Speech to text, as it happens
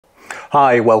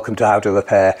Hi, welcome to How to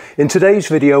Repair. In today's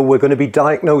video we're going to be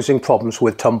diagnosing problems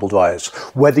with tumble dryers.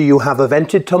 Whether you have a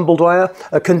vented tumble dryer,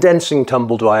 a condensing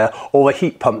tumble dryer or a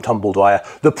heat pump tumble dryer,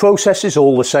 the process is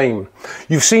all the same.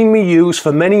 You've seen me use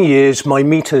for many years my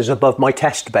meters above my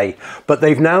test bay, but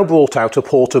they've now brought out a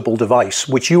portable device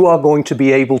which you are going to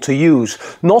be able to use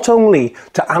not only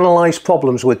to analyse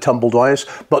problems with tumble dryers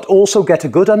but also get a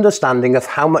good understanding of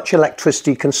how much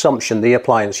electricity consumption the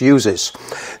appliance uses.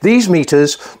 These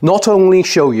meters not only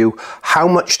show you how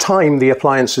much time the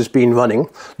appliance has been running,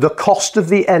 the cost of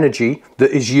the energy that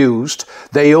is used.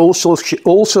 They also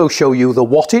show you the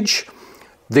wattage,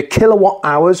 the kilowatt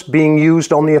hours being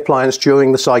used on the appliance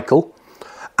during the cycle,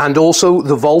 and also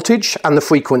the voltage and the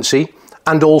frequency,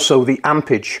 and also the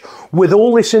ampage. With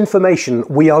all this information,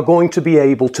 we are going to be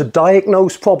able to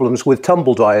diagnose problems with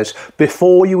tumble dryers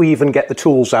before you even get the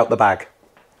tools out the bag.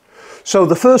 So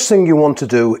the first thing you want to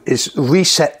do is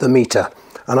reset the meter.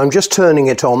 And I'm just turning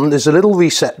it on. There's a little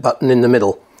reset button in the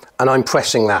middle and I'm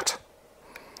pressing that.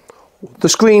 The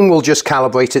screen will just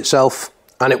calibrate itself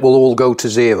and it will all go to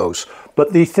zeros.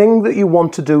 But the thing that you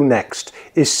want to do next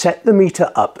is set the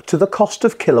meter up to the cost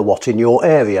of kilowatt in your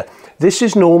area. This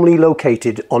is normally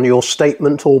located on your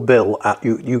statement or bill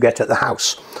you get at the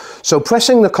house. So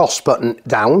pressing the cost button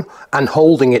down and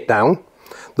holding it down,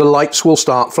 the lights will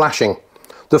start flashing.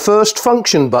 The first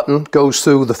function button goes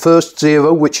through the first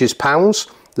zero, which is pounds,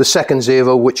 the second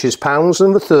zero, which is pounds,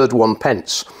 and the third one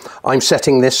pence. I'm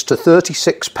setting this to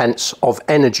 36 pence of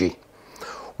energy.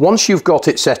 Once you've got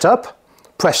it set up,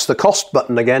 press the cost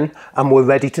button again and we're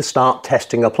ready to start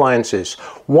testing appliances.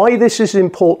 Why this is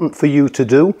important for you to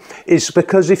do is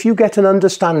because if you get an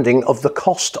understanding of the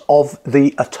cost of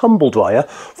a tumble dryer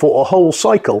for a whole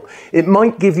cycle, it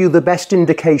might give you the best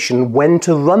indication when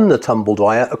to run the tumble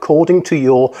dryer according to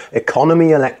your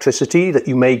economy electricity that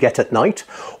you may get at night,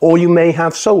 or you may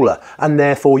have solar and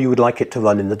therefore you would like it to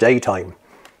run in the daytime.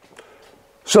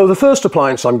 So the first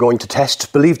appliance I'm going to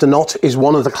test, believe it or not, is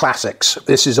one of the classics.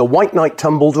 This is a White Knight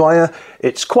tumble dryer.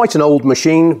 It's quite an old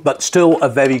machine, but still a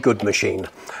very good machine.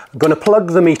 I'm going to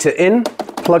plug the meter in,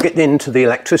 plug it into the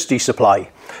electricity supply.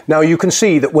 Now you can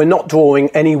see that we're not drawing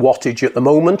any wattage at the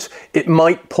moment. It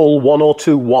might pull 1 or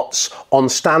 2 watts on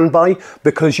standby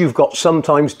because you've got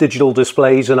sometimes digital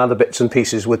displays and other bits and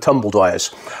pieces with tumble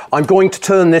dryers. I'm going to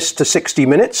turn this to 60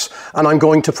 minutes and I'm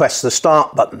going to press the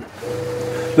start button.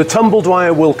 The tumble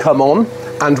dryer will come on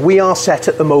and we are set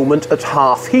at the moment at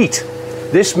half heat.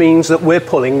 This means that we're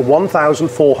pulling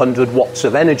 1400 watts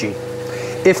of energy.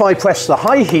 If I press the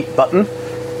high heat button,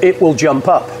 it will jump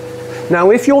up.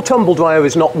 Now if your tumble dryer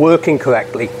is not working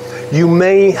correctly, you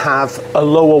may have a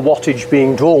lower wattage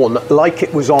being drawn like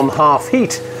it was on half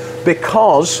heat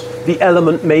because the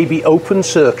element may be open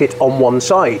circuit on one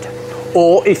side.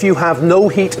 Or if you have no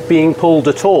heat being pulled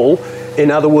at all, in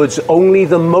other words, only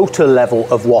the motor level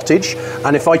of wattage.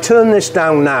 And if I turn this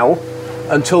down now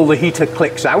until the heater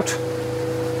clicks out,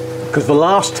 because the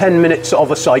last 10 minutes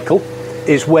of a cycle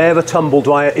is where the tumble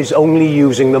dryer is only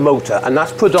using the motor, and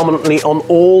that's predominantly on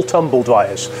all tumble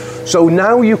dryers. So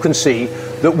now you can see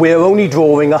that we're only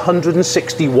drawing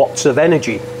 160 watts of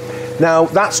energy. Now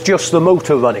that's just the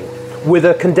motor running. With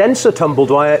a condenser tumble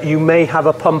dryer, you may have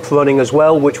a pump running as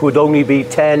well, which would only be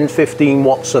 10-15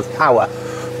 watts of power.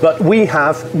 But we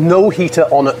have no heater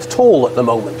on at all at the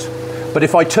moment. But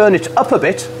if I turn it up a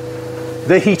bit,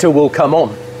 the heater will come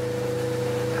on.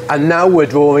 And now we're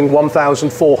drawing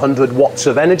 1400 watts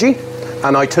of energy,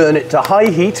 and I turn it to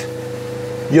high heat.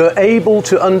 You're able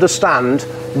to understand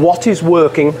what is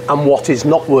working and what is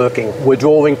not working. We're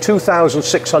drawing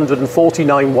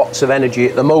 2649 watts of energy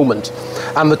at the moment,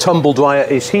 and the tumble dryer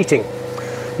is heating.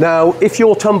 Now, if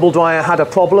your tumble dryer had a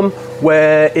problem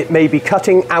where it may be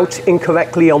cutting out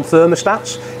incorrectly on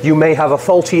thermostats, you may have a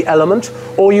faulty element,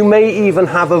 or you may even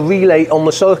have a relay on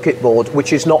the circuit board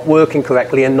which is not working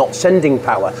correctly and not sending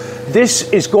power. This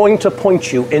is going to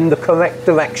point you in the correct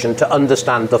direction to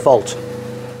understand the fault.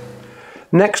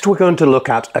 Next, we're going to look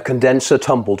at a condenser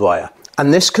tumble dryer.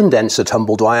 And this condenser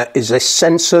tumble dryer is a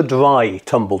sensor dry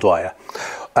tumble dryer.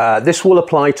 This will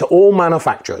apply to all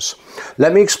manufacturers.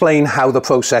 Let me explain how the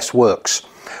process works.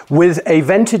 With a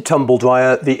vented tumble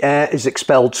dryer, the air is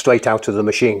expelled straight out of the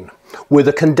machine. With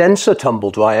a condenser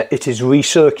tumble dryer, it is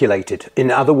recirculated. In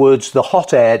other words, the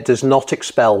hot air does not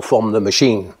expel from the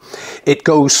machine. It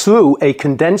goes through a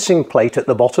condensing plate at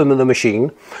the bottom of the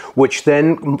machine, which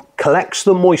then collects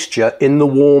the moisture in the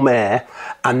warm air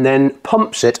and then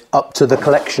pumps it up to the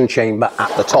collection chamber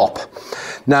at the top.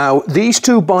 Now, these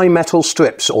two metal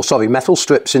strips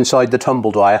inside the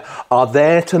tumble dryer are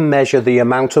there to measure the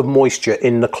amount of moisture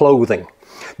in the clothing.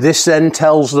 This then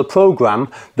tells the program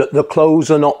that the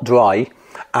clothes are not dry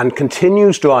and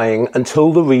continues drying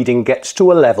until the reading gets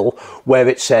to a level where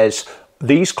it says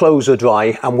these clothes are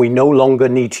dry and we no longer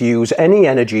need to use any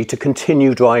energy to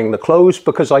continue drying the clothes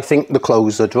because I think the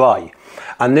clothes are dry.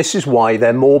 And this is why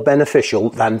they're more beneficial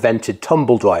than vented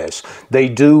tumble dryers. They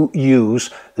do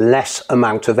use less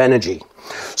amount of energy.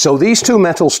 So these two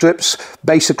metal strips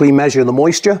basically measure the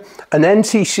moisture. An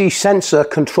NTC sensor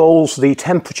controls the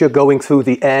temperature going through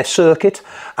the air circuit,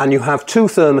 and you have two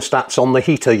thermostats on the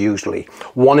heater usually.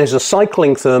 One is a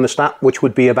cycling thermostat, which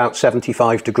would be about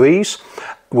 75 degrees,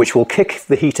 which will kick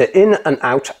the heater in and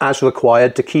out as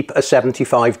required to keep a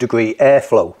 75-degree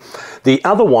airflow. The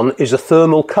other one is a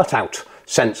thermal cutout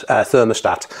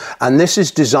thermostat, and this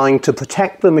is designed to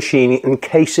protect the machine in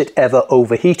case it ever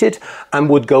overheated and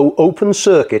would go open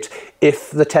circuit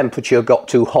if the temperature got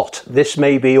too hot. This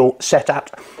may be set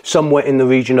at somewhere in the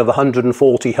region of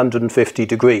 140, 150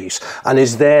 degrees and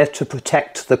is there to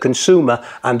protect the consumer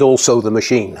and also the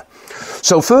machine.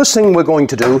 So first thing we're going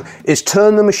to do is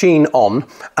turn the machine on,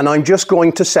 and I'm just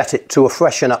going to set it to a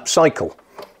freshen up cycle.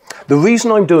 The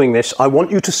reason I'm doing this, I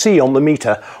want you to see on the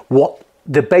meter what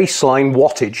the baseline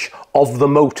wattage of the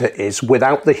motor is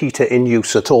without the heater in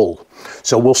use at all.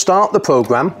 So we'll start the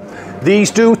program.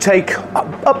 These do take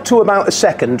up to about a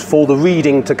second for the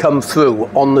reading to come through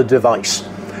on the device.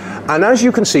 And as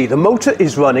you can see, the motor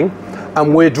is running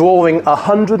and we're drawing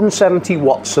 170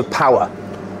 watts of power,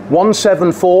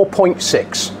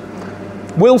 174.6.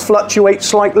 Will fluctuate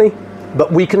slightly,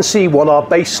 but we can see what our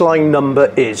baseline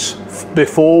number is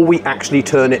before we actually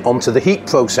turn it onto the heat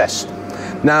process.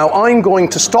 Now I'm going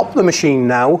to stop the machine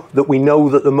now that we know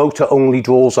that the motor only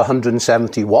draws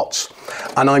 170 watts,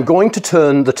 and I'm going to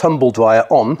turn the tumble dryer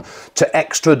on to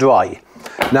extra dry.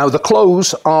 Now the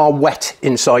clothes are wet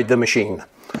inside the machine,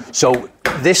 so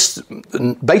this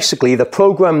basically the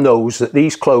program knows that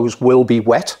these clothes will be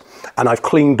wet, and I've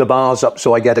cleaned the bars up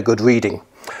so I get a good reading.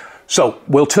 So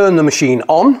we'll turn the machine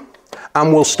on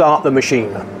and we'll start the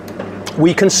machine.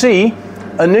 We can see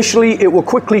initially it will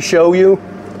quickly show you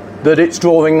that it's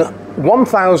drawing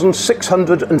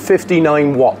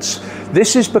 1,659 watts.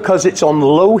 This is because it's on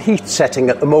low heat setting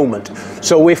at the moment.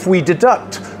 So if we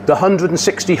deduct the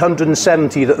 160,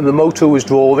 170 that the motor was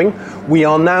drawing, we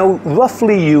are now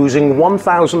roughly using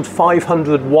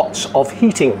 1,500 watts of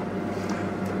heating.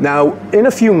 Now, in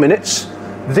a few minutes,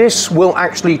 this will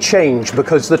actually change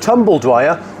because the tumble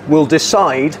dryer will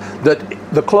decide that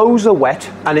the clothes are wet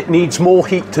and it needs more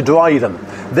heat to dry them.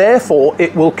 Therefore,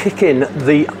 it will kick in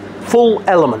the full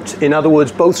element, in other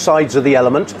words both sides of the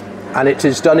element, and it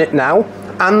has done it now,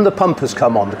 and the pump has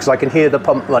come on because I can hear the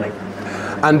pump running,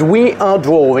 and we are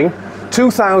drawing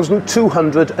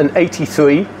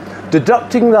 2,283.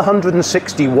 Deducting the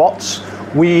 160 watts,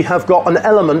 we have got an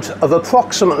element of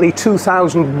approximately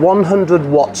 2,100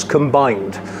 watts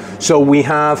combined. So we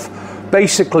have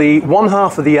basically one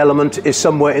half of the element is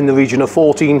somewhere in the region of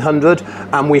 1,400,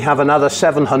 and we have another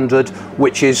 700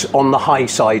 which is on the high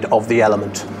side of the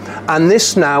element. And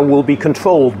this now will be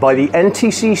controlled by the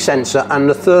NTC sensor and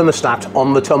the thermostat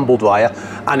on the tumble dryer,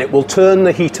 and it will turn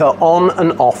the heater on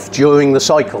and off during the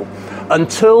cycle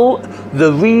until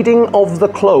the reading of the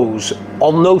clothes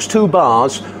on those two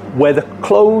bars where the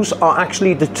clothes are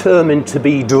actually determined to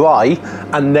be dry,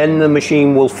 and then the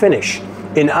machine will finish.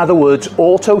 In other words,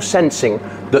 auto sensing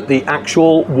that the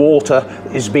actual water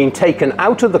is being taken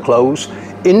out of the clothes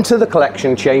into the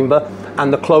collection chamber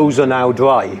and the clothes are now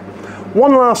dry.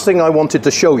 One last thing I wanted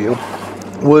to show you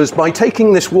was by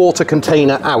taking this water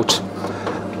container out.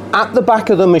 At the back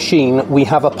of the machine we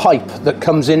have a pipe that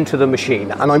comes into the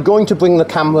machine, and I'm going to bring the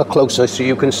camera closer so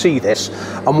you can see this,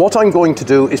 and what I'm going to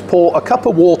do is pour a cup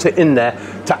of water in there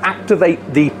to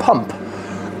activate the pump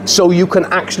so you can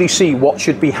actually see what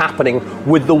should be happening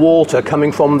with the water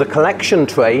coming from the collection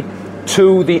tray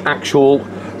to the actual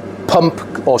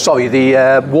pump, or sorry,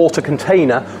 the water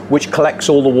container which collects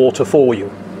all the water for you.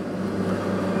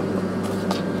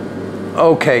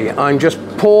 Okay, I'm just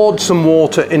poured some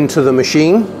water into the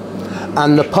machine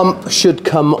and the pump should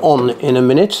come on in a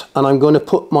minute, and I'm going to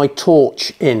put my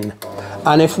torch in.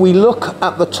 And if we look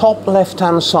at the top left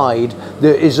hand side,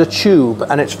 there is a tube,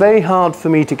 and it's very hard for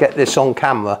me to get this on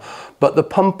camera, but the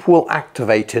pump will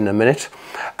activate in a minute,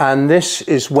 and this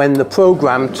is when the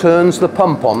program turns the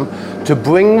pump on to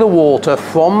bring the water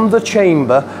from the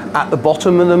chamber at the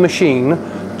bottom of the machine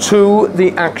to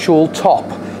the actual top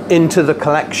into the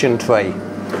collection tray.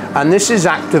 And this is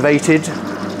activated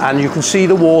and you can see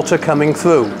the water coming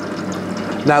through.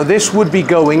 Now this would be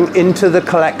going into the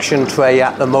collection tray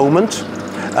at the moment,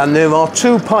 and there are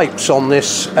two pipes on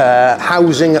this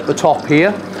housing at the top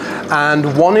here,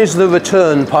 and one is the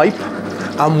return pipe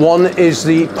and one is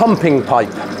the pumping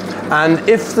pipe. And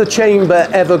if the chamber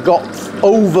ever got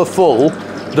over full,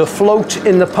 the float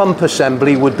in the pump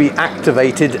assembly would be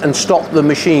activated and stop the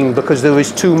machine because there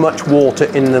is too much water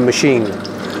in the machine.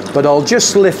 But I'll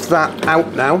just lift that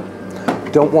out now.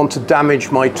 Don't want to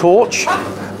damage my torch,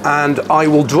 and I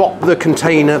will drop the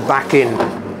container back in.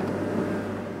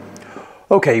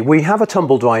 Okay, we have a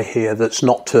tumble dryer here that's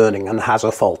not turning and has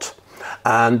a fault.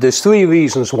 And there's three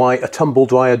reasons why a tumble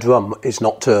dryer drum is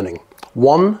not turning.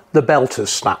 One, the belt has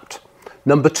snapped.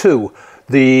 Number two,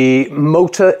 the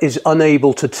motor is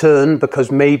unable to turn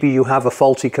because maybe you have a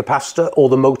faulty capacitor or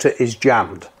the motor is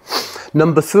jammed.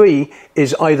 Number three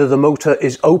is either the motor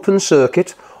is open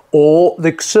circuit or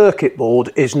the circuit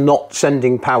board is not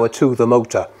sending power to the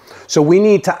motor. So we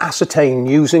need to ascertain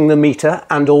using the meter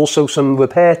and also some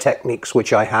repair techniques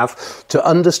which I have to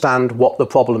understand what the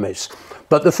problem is.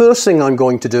 But the first thing I'm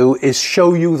going to do is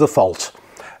show you the fault.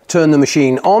 Turn the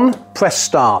machine on, press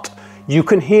start. You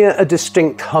can hear a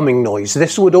distinct humming noise.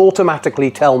 This would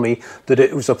automatically tell me that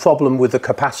it was a problem with the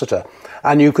capacitor.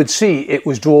 And you could see it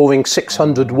was drawing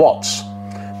 600 watts.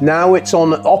 Now it's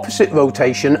on opposite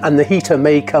rotation and the heater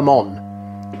may come on.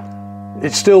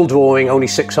 It's still drawing only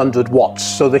 600 watts.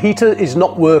 So the heater is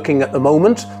not working at the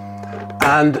moment.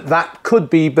 And that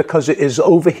could be because it is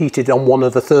overheated on one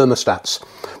of the thermostats.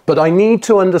 But I need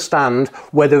to understand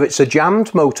whether it's a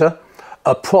jammed motor,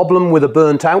 a problem with a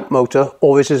burnt out motor,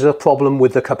 or is it a problem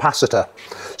with the capacitor.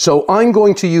 So I'm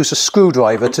going to use a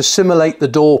screwdriver to simulate the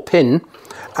door pin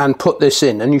and put this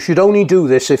in, and you should only do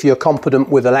this if you're competent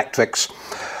with electrics.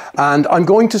 And I'm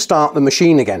going to start the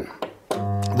machine again.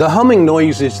 The humming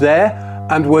noise is there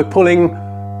and we're pulling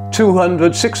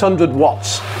 600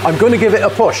 watts. I'm going to give it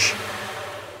a push.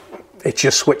 It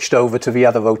just switched over to the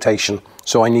other rotation,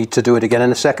 so I need to do it again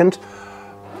in a second.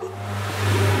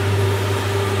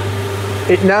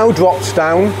 It now drops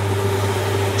down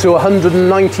to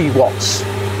 190 watts.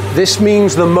 This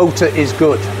means the motor is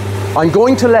good. I'm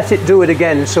going to let it do it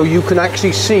again so you can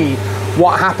actually see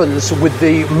what happens with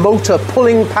the motor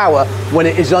pulling power when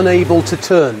it is unable to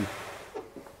turn.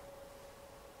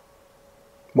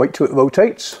 Wait till it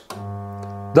rotates.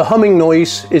 The humming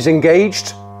noise is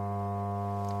engaged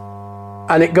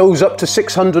and it goes up to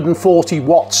 640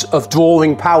 watts of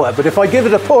drawing power. But if I give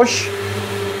it a push,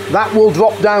 that will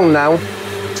drop down now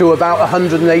to about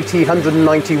 180,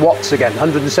 190 watts again,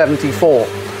 174.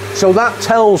 So that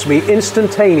tells me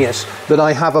instantaneous that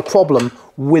I have a problem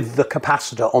with the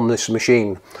capacitor on this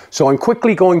machine. So I'm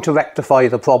quickly going to rectify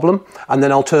the problem and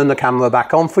then I'll turn the camera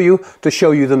back on for you to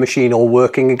show you the machine all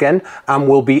working again, and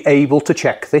we'll be able to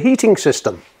check the heating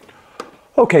system.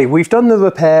 Okay, we've done the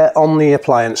repair on the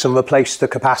appliance and replaced the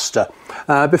capacitor.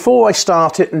 Before I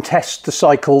start it and test the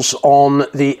cycles on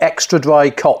the extra dry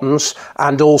cottons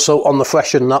and also on the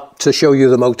freshen up to show you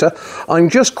the motor, I'm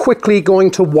just quickly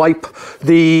going to wipe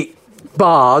the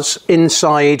bars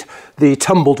inside the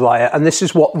tumble dryer, and this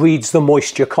is what reads the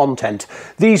moisture content.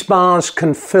 These bars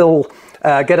can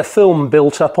get a film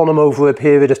built up on them over a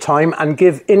period of time and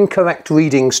give incorrect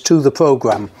readings to the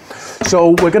program. So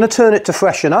we're going to turn it to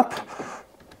freshen up,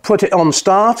 put it on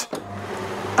start,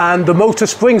 and the motor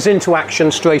springs into action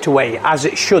straight away, as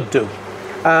it should do.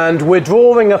 And we're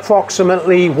drawing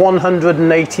approximately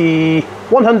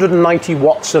 190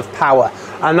 watts of power,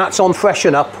 and that's on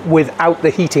freshen up without the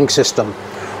heating system.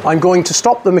 I'm going to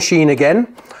stop the machine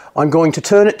again. I'm going to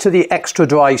turn it to the extra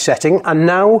dry setting, and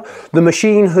now the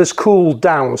machine has cooled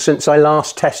down since I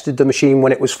last tested the machine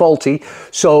when it was faulty,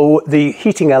 so the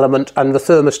heating element and the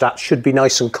thermostat should be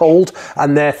nice and cold,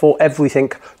 and therefore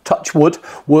everything, touch wood,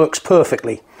 works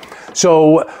perfectly.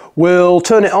 So we'll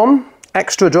turn it on,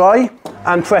 extra dry,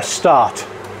 and press start.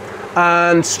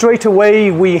 And straight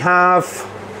away we have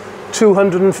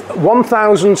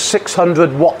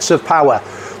 1,600 watts of power.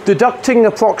 Deducting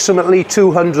approximately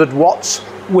 200 watts,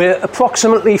 we're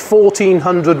approximately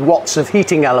 1,400 watts of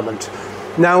heating element.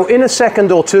 Now in a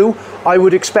second or two I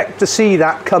would expect to see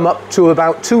that come up to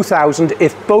about 2,000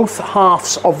 if both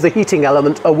halves of the heating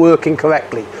element are working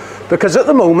correctly, because at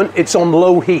the moment it's on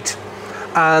low heat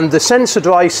and the sensor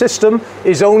dry system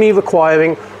is only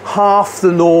requiring half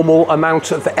the normal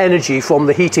amount of energy from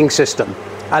the heating system.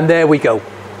 And there we go.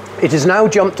 It has now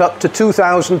jumped up to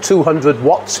 2,200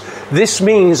 watts. This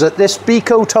means that this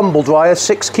Beko tumble dryer,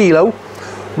 6 kilo,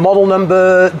 model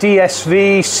number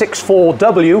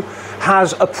DSV64W,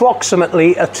 has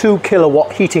approximately a 2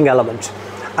 kilowatt heating element.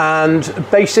 And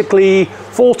basically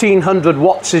 1,400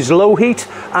 watts is low heat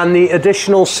and the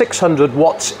additional 600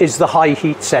 watts is the high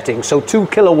heat setting. So 2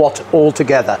 kilowatt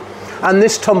altogether. And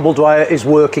this tumble dryer is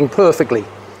working perfectly.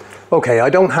 Okay, I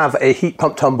don't have a heat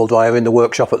pump tumble dryer in the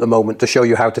workshop at the moment to show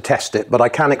you how to test it, but I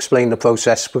can explain the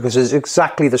process because it's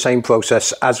exactly the same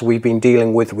process as we've been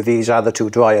dealing with these other two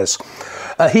dryers.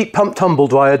 A heat pump tumble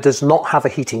dryer does not have a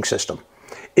heating system.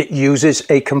 It uses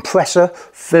a compressor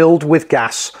filled with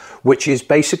gas, which is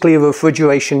basically a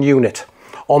refrigeration unit.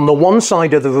 On the one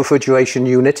side of the refrigeration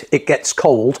unit, it gets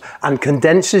cold and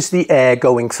condenses the air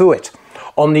going through it.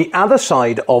 On the other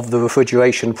side of the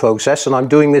refrigeration process, and I'm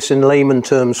doing this in layman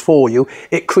terms for you,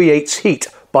 it creates heat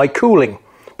by cooling.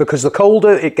 Because the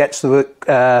colder it gets the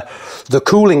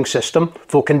cooling system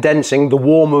for condensing, the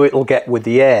warmer it'll get with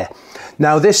the air.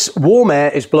 Now this warm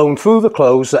air is blown through the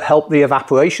clothes that help the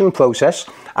evaporation process,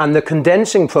 and the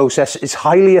condensing process is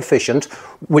highly efficient,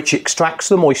 which extracts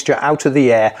the moisture out of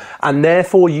the air and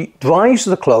therefore dries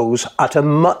the clothes at a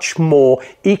much more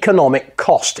economic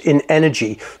cost in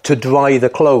energy to dry the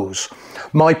clothes.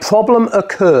 My problem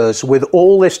occurs with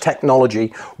all this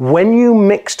technology when you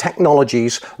mix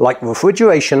technologies like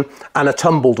refrigeration and a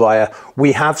tumble dryer.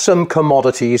 We have some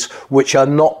commodities which are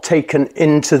not taken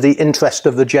into the interest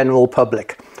of the general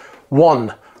public.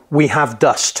 One, we have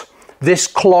dust. This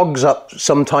clogs up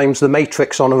sometimes the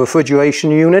matrix on a refrigeration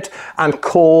unit and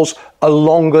cause a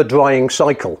longer drying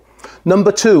cycle.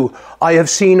 Number two, I have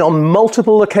seen on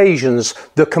multiple occasions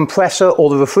the compressor or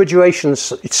the refrigeration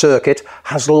circuit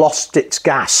has lost its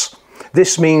gas.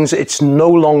 This means it's no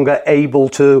longer able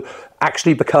to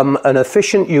actually become an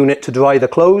efficient unit to dry the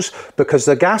clothes because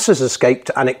the gas has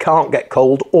escaped and it can't get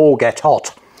cold or get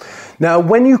hot. Now,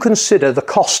 when you consider the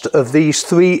cost of these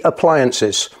three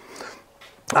appliances,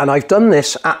 and I've done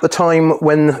this at the time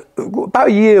when, about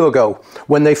a year ago,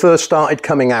 when they first started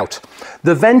coming out.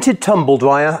 The vented tumble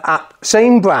dryer,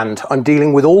 same brand, I'm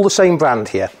dealing with all the same brand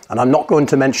here, and I'm not going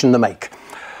to mention the make.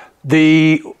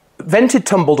 The vented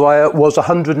tumble dryer was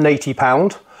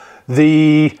 £180.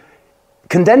 The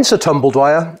condenser tumble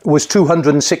dryer was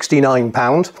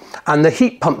 £269, and the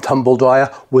heat pump tumble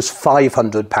dryer was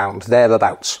 £500,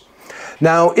 thereabouts.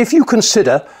 Now, if you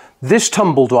consider this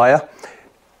tumble dryer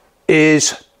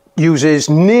uses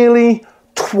nearly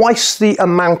twice the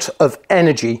amount of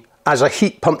energy as a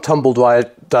heat pump tumble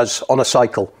dryer does on a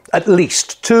cycle, at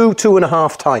least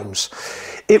 2.5 times.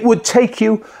 It would take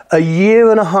you a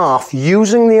year and a half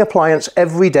using the appliance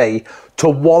every day to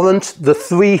warrant the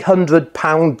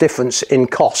 £300 difference in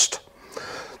cost.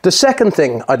 The second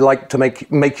thing I'd like to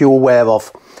make you aware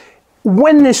of,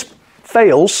 when this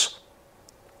fails,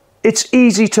 it's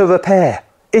easy to repair.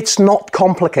 It's not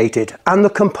complicated and the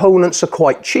components are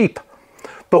quite cheap.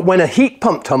 But when a heat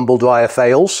pump tumble dryer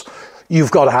fails,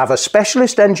 you've got to have a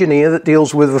specialist engineer that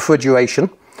deals with refrigeration.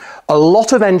 A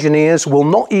lot of engineers will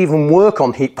not even work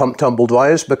on heat pump tumble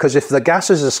dryers because if the gas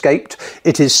has escaped,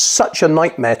 it is such a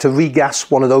nightmare to regas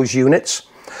one of those units.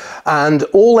 And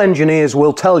all engineers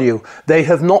will tell you they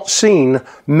have not seen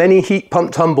many heat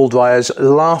pump tumble dryers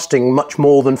lasting much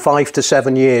more than 5 to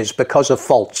 7 years because of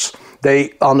faults.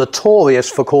 They are notorious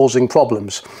for causing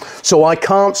problems. So I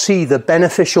can't see the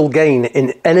beneficial gain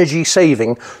in energy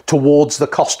saving towards the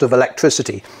cost of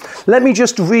electricity. Let me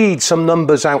just read some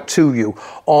numbers out to you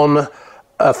on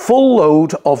a full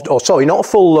load of, or sorry, not a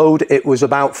full load, it was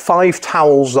about 5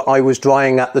 towels that I was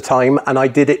drying at the time, and I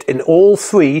did it in all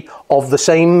 3 of the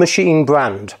same machine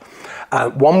brand.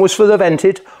 One was for the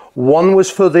vented, one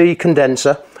was for the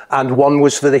condenser, and one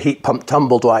was for the heat pump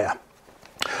tumble dryer.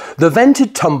 The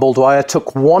vented tumble dryer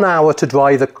took 1 hour to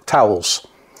dry the towels.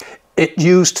 It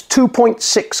used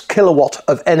 2.6 kilowatt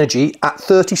of energy at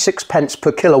 36 pence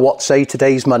per kilowatt, say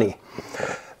today's money.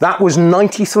 That was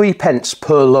 93 pence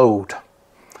per load.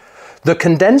 The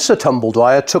condenser tumble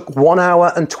dryer took 1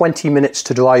 hour and 20 minutes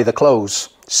to dry the clothes.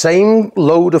 Same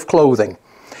load of clothing.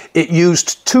 It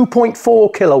used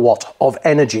 2.4 kilowatt of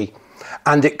energy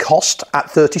and it cost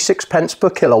at 36 pence per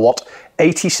kilowatt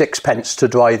 86 pence to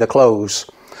dry the clothes.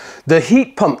 The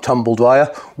heat pump tumble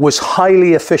dryer was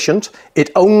highly efficient.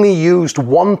 It only used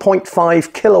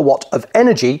 1.5 kilowatt of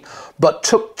energy, but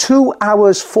took 2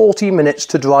 hours 40 minutes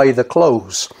to dry the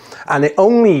clothes. And it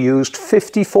only used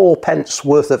 54 pence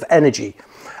worth of energy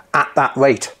at that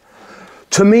rate.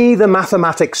 To me, the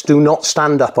mathematics do not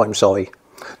stand up, I'm sorry.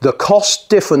 The cost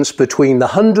difference between the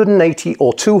 £180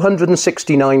 or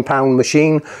 £269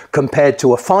 machine compared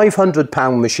to a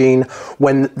 £500 machine,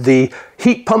 when the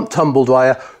heat pump tumble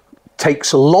dryer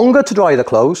takes longer to dry the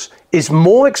clothes, is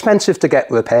more expensive to get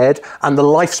repaired, and the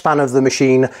lifespan of the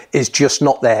machine is just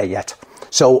not there yet.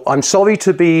 So I'm sorry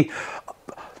to be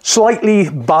Slightly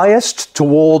biased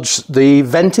towards the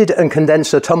vented and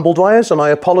condenser tumble dryers, and I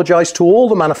apologise to all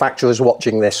the manufacturers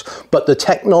watching this, but the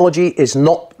technology is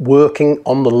not working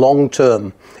on the long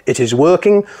term. It is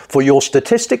working for your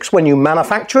statistics when you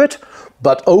manufacture it,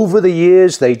 but over the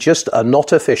years they just are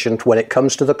not efficient when it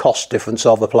comes to the cost difference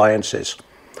of appliances.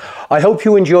 I hope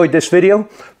you enjoyed this video.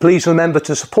 Please remember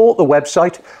to support the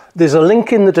website. There's a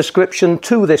link in the description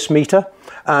to this meter,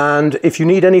 and if you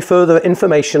need any further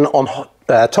information on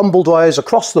tumble dryers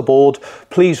across the board,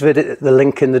 please visit the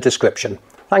link in the description.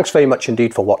 Thanks very much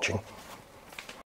indeed for watching.